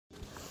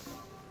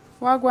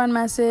Wagwan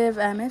Massive,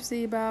 I'm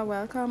FZiba.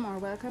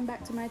 Welcome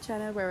back to my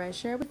channel where I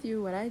share with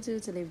you what I do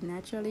to live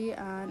naturally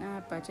on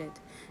a budget.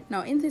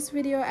 Now in this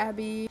video I'll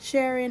be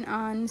sharing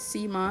on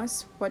sea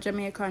moss, what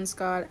Jamaicans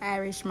call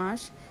Irish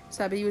moss.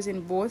 So I'll be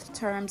using both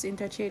terms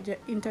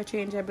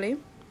interchangeably.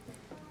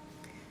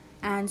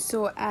 And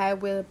so I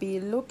will be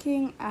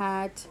looking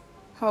at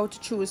how to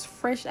choose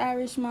fresh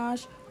Irish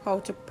moss,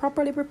 how to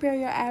properly prepare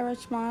your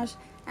Irish moss,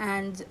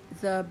 and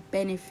the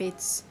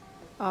benefits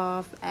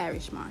of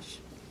Irish moss.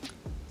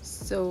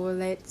 So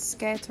let's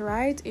get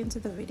right into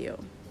the video.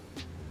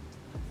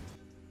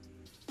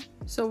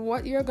 So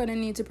what you're gonna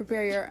need to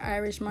prepare your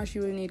Irish moss,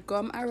 you will need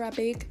gum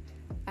arabic,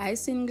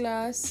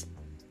 isinglass,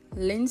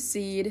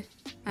 linseed,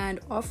 and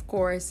of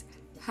course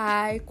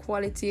high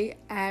quality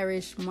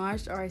Irish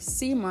moss or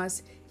sea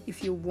moss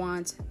if you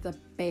want the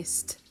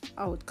best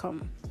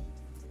outcome.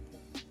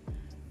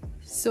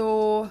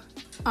 So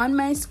on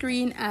my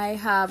screen I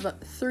have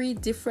 3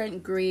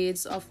 different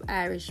grades of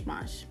Irish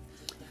moss.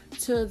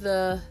 To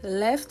the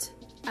left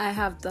I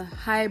have the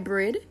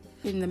hybrid,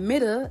 in the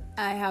middle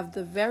I have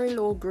the very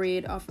low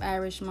grade of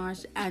Irish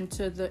moss, and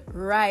to the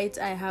right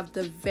I have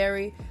the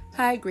very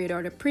high grade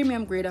or the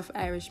premium grade of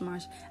Irish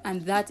moss,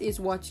 and that is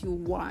what you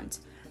want.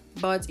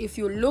 But if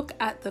you look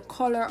at the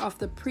color of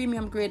the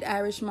premium grade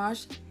Irish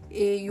moss,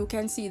 you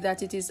can see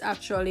that it is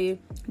actually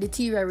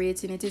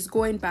deteriorating, it is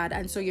going bad,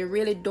 and so you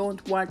really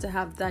don't want to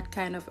have that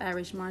kind of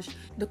Irish moss.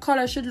 The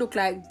color should look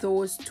like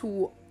those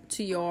two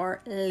to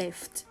your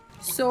left.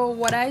 So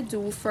what I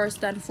do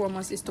first and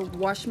foremost is to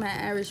wash my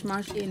Irish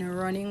moss in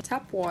running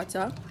tap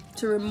water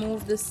to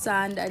remove the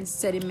sand and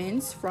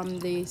sediments from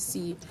the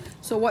sea.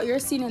 So what you're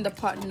seeing in the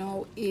pot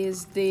now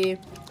is the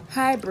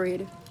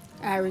hybrid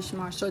Irish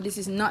moss. So this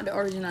is not the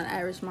original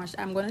Irish moss.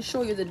 I'm going to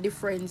show you the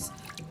difference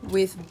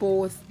with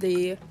both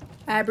the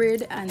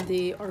hybrid and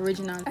the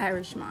original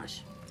Irish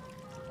moss.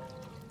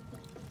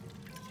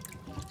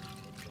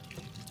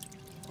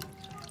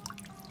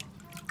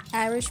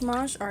 Irish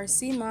moss or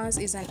sea moss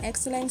is an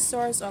excellent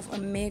source of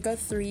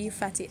omega-3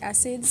 fatty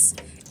acids.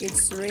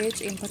 It's rich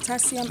in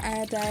potassium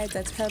iodide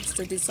that helps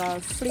to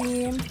dissolve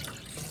phlegm.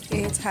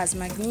 It has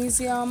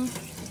magnesium,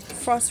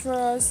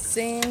 phosphorus,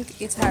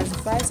 zinc. It has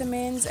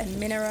vitamins and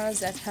minerals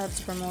that help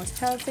to promote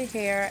healthy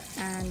hair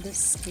and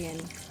skin.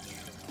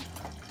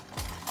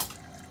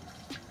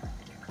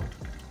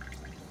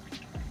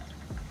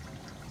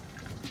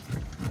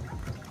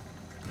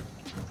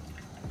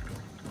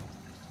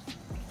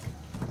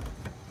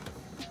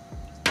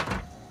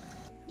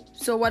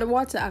 So what the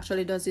water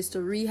actually does is to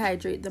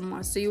rehydrate the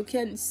moss. So you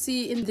can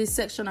see in this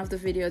section of the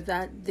video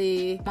that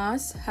the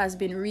moss has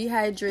been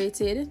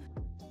rehydrated.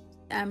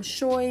 I'm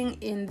showing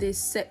in this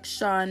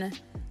section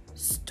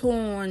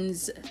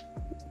stones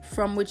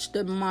from which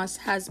the moss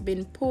has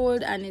been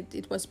pulled, and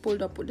it was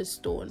pulled up with a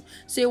stone.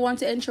 So you want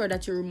to ensure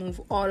that you remove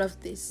all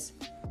of this.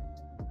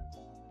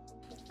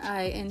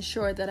 I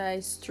ensure that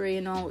I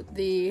strain out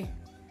the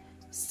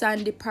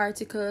sandy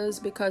particles,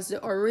 because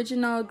the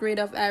original grade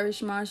of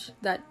Irish moss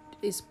that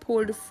is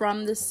pulled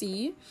from the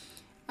sea,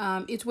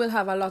 it will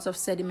have a lot of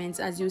sediments,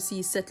 as you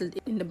see settled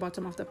in the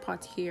bottom of the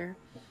pot here.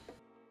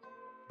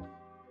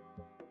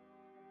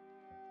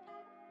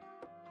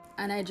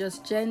 And I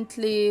just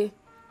gently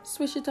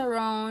swish it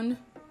around.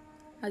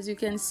 As you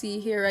can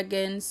see here,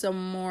 again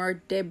some more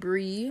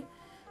debris,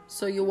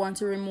 so you want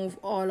to remove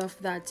all of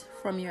that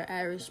from your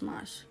Irish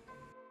moss.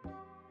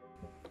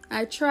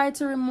 I try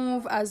to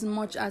remove as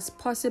much as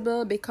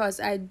possible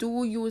because I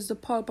do use the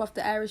pulp of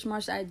the Irish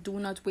moss. I do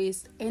not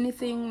waste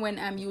anything when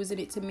I'm using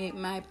it to make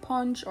my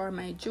punch or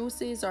my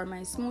juices or my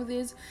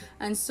smoothies,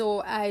 and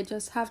so I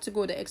just have to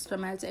go the extra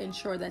mile to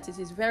ensure that it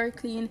is very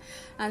clean.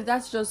 And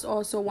that's just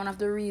also one of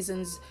the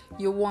reasons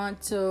you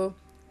want to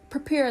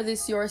prepare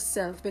this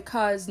yourself,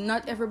 because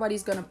not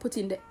everybody's gonna put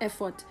in the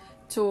effort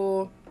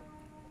to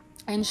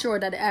ensure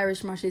that the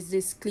Irish moss is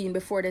this clean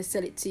before they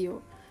sell it to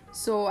you.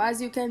 So as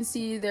you can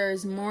see,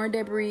 there's more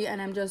debris, and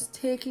I'm just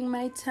taking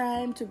my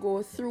time to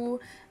go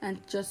through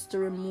and just to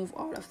remove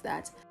all of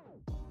that.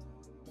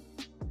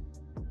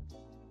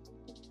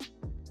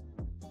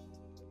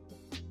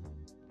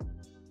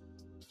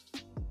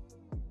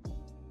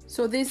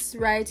 So this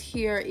right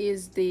here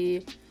is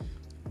the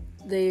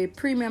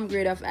premium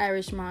grade of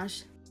Irish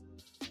moss,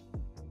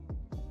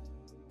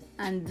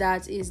 and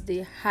that is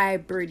the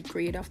hybrid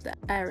grade of the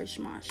Irish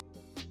moss.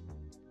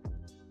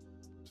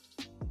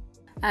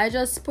 I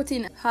just put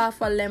in half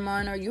a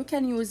lemon, or you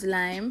can use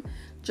lime,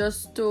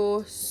 just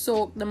to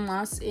soak the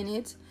moss in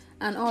it,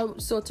 and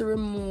also to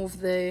remove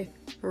the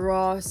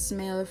raw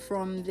smell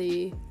from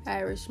the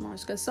Irish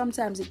moss, because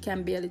sometimes it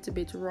can be a little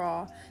bit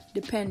raw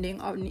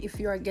depending on if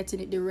you are getting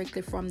it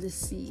directly from the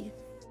sea.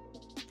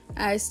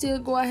 I still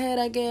go ahead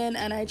again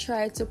and I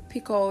try to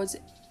pick out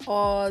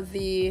all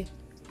the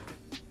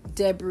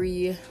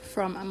debris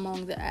from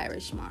among the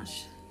Irish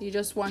moss. You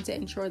just want to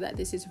ensure that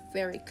this is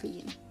very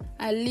clean.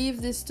 I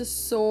leave this to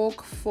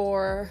soak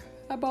for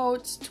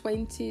about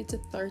 20 to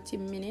 30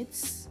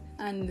 minutes,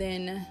 and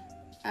then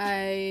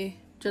I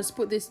just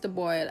put this to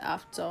boil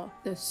after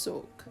the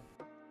soak.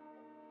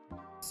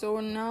 So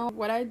now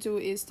what I do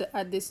is to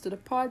add this to the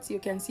pot. You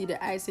can see the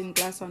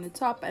isinglass on the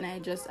top, and I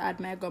just add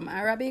my gum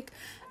arabic,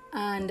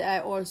 and I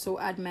also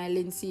add my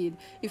linseed.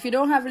 If you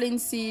don't have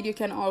linseed, you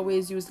can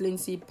always use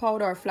linseed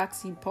powder or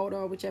flaxseed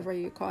powder, whichever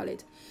you call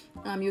it.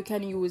 You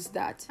can use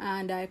that,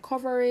 and I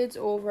cover it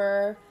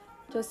over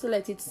just to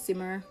let it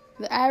simmer.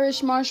 The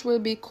Irish mush will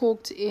be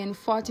cooked in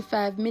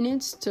 45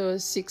 minutes to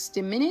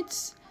 60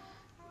 minutes.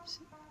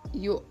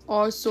 You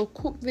also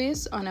cook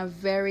this on a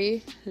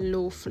very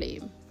low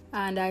flame,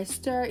 and I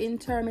stir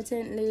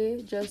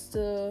intermittently just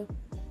to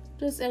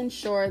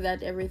ensure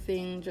that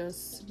everything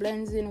just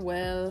blends in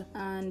well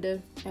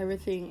and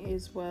everything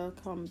is well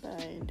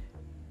combined.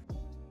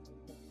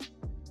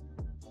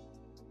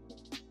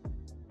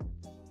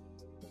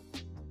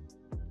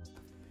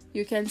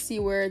 You can see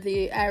where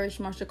the Irish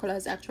mush color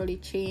has actually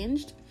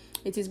changed.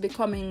 It is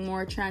becoming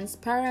more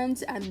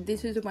transparent, and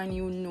this is when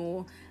you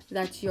know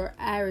that your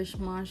Irish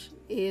mush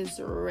is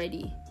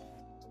ready.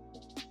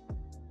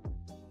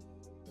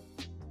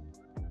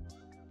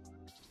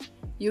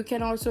 You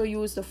can also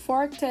use the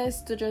fork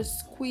test to just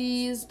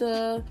squeeze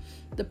the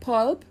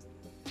pulp,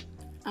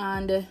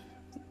 and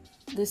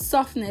the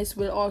softness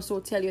will also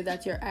tell you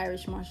that your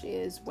Irish mush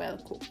is well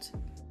cooked.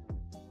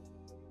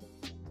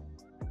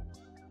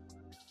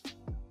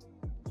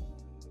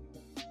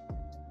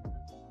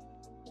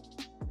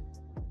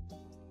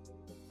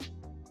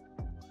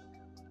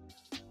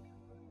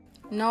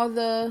 Now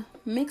the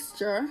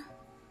mixture,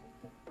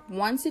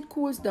 once it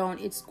cools down,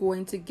 it's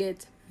going to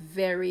get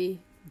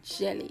very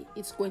jelly.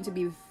 It's going to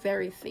be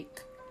very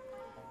thick.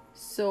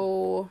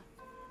 So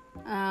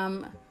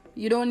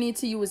you don't need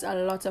to use a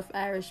lot of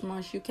Irish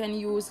mush. You can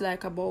use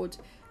like about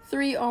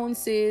 3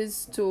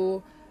 ounces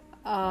to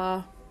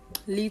a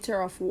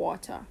liter of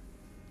water.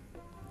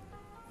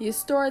 You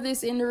store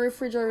this in the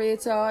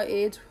refrigerator.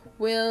 It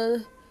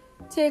will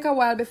take a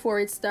while before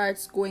it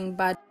starts going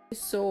bad,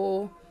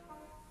 so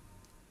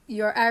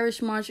your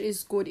Irish mush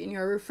is good in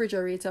your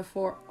refrigerator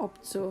for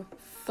up to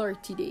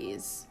 30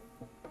 days.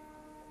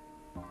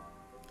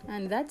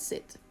 And that's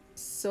it.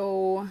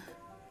 So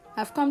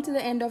I've come to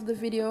the end of the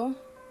video.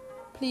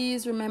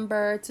 Please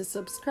remember to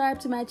subscribe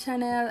to my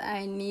channel.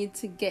 I need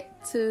to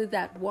get to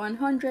that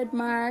 100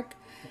 mark.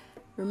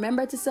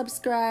 Remember to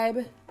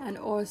subscribe, and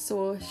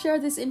also share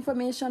this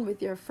information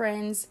with your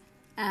friends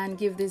and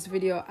give this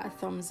video a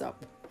thumbs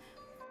up.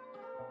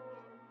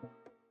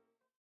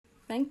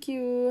 Thank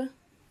you.